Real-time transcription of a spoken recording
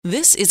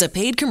This is a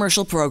paid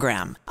commercial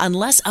program.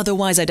 Unless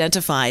otherwise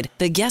identified,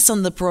 the guests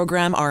on the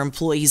program are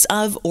employees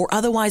of or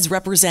otherwise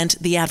represent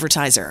the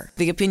advertiser.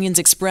 The opinions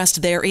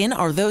expressed therein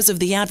are those of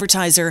the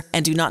advertiser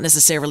and do not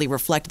necessarily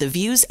reflect the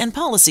views and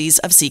policies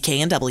of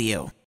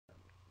CKNW.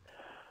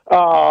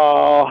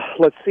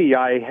 Let's see.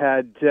 I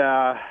had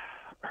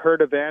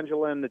heard of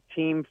Angela and the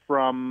team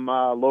from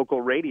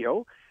local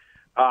radio.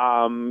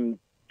 I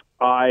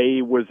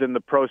was in the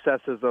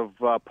processes of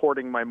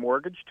porting my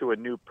mortgage to a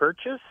new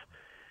purchase.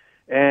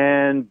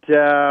 And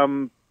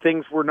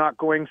things were not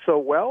going so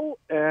well,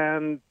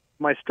 and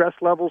my stress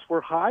levels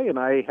were high, and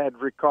I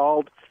had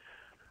recalled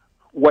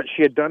what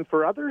she had done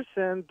for others,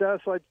 and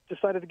so I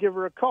decided to give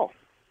her a call.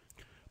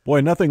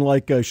 Boy, nothing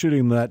like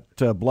shooting that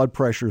blood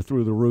pressure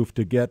through the roof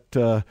to get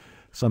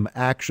some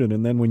action,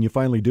 and then when you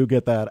finally do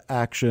get that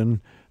action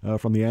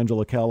from the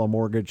Angela Calla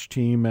mortgage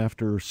team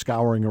after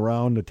scouring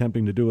around,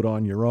 attempting to do it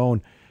on your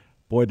own,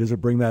 boy, does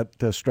it bring that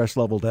stress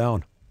level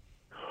down.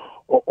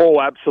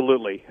 Oh,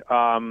 absolutely.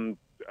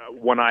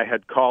 When I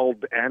had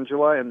called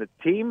Angela and the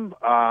team,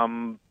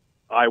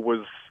 I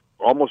was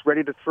almost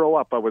ready to throw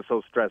up. I was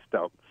so stressed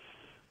out.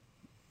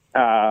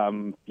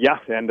 And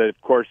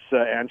of course,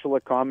 Angela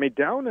calmed me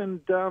down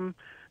and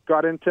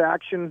got into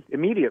action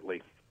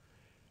immediately.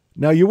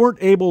 Now, you weren't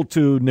able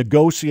to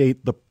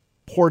negotiate the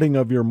porting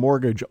of your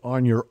mortgage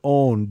on your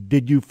own.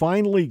 Did you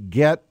finally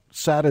get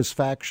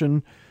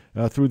satisfaction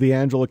through the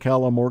Angela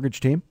Calla mortgage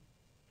team?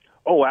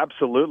 Oh,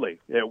 absolutely.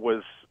 It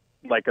was,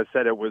 like I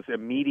said, it was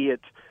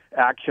immediate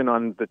action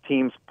on the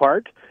team's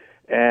part.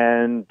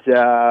 And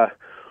I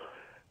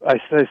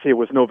say it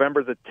was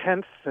November the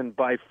 10th, and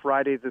by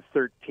Friday the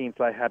 13th,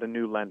 I had a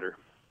new lender.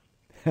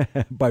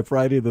 By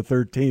Friday the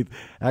 13th,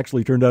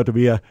 actually turned out to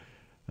be a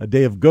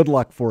day of good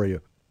luck for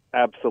you.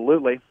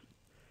 Absolutely.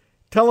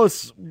 Tell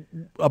us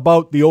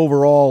about the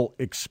overall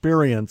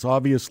experience.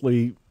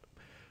 Obviously,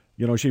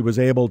 you know, she was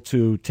able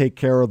to take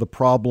care of the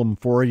problem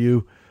for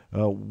you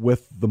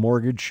with the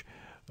mortgage.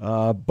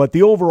 But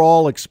the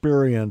overall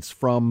experience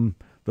from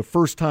the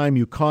first time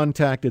you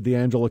contacted the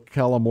Angela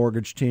Calla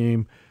mortgage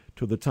team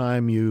to the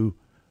time you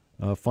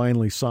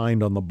finally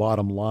signed on the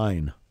bottom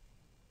line.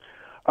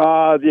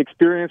 The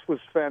experience was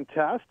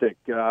fantastic.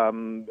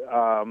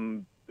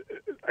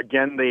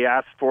 Again, they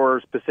asked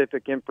for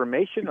specific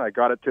information. I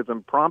got it to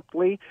them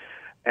promptly,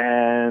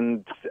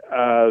 and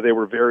they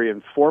were very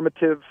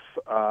informative.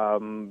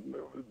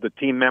 The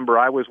team member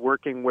I was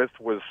working with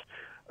was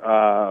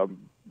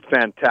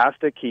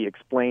fantastic. He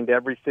explained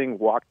everything,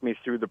 walked me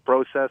through the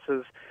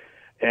processes,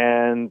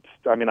 and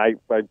I mean, I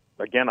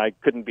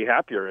couldn't be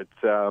happier.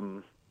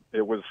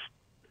 It was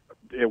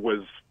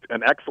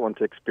an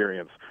excellent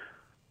experience.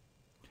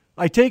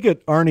 I take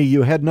it, Arnie,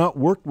 you had not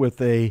worked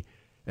with an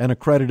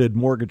accredited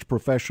mortgage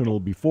professional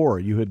before.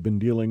 You had been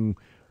dealing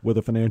with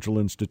a financial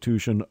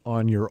institution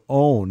on your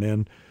own,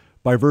 and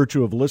by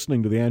virtue of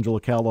listening to the Angela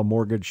Calla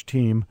mortgage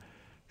team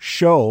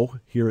show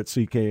here at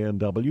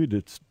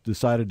CKNW,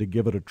 decided to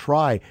give it a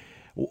try.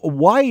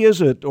 Why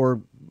is it,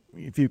 or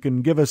if you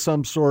can give us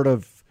some sort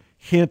of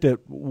hint at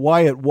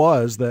why it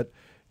was that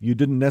you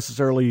didn't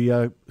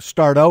necessarily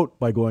start out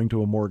by going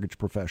to a mortgage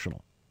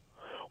professional?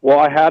 Well,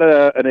 I had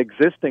an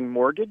existing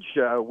mortgage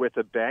with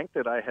a bank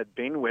that I had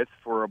been with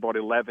for about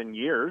 11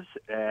 years,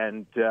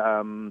 and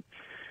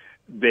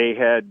they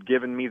had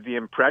given me the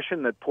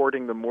impression that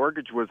porting the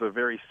mortgage was a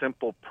very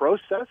simple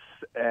process,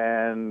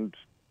 and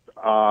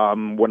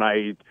when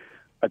I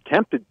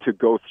attempted to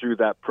go through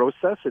that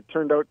process, it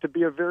turned out to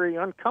be a very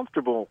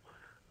uncomfortable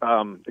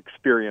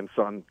experience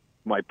on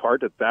my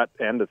part at that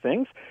end of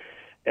things.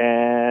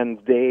 And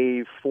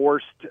they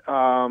forced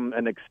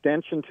an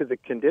extension to the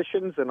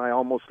conditions, and I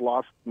almost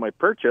lost my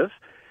purchase.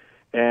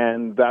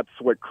 And that's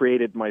what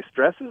created my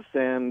stresses.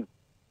 And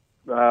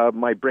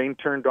my brain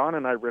turned on,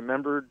 and I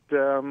remembered,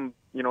 the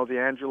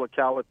Angela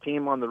Calla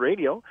team on the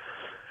radio.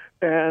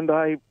 And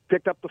I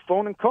picked up the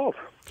phone and called.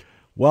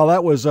 Well,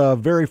 that was a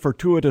very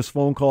fortuitous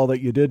phone call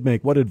that you did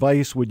make. What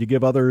advice would you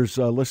give others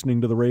listening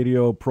to the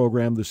radio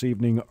program this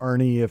evening,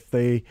 Arnie, if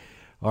they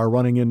are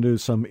running into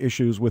some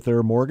issues with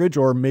their mortgage,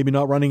 or maybe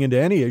not running into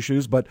any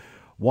issues, but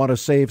want to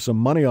save some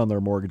money on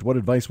their mortgage? What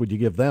advice would you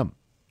give them?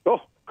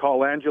 Oh,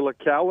 call Angela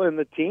Calla and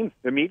the team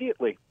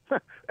immediately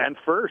and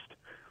first.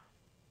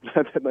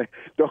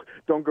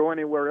 Don't go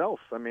anywhere else.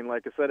 I mean,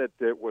 like I said,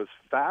 it was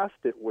fast,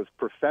 it was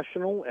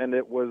professional, and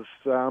it was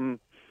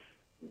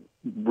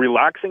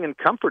relaxing and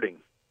comforting.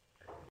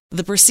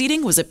 The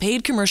proceeding was a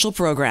paid commercial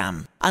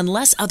program.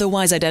 Unless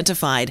otherwise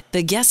identified,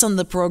 the guests on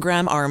the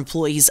program are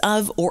employees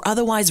of or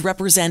otherwise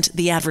represent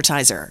the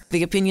advertiser.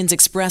 The opinions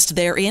expressed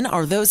therein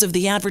are those of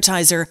the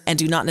advertiser and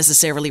do not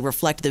necessarily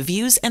reflect the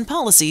views and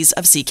policies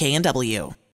of CKNW.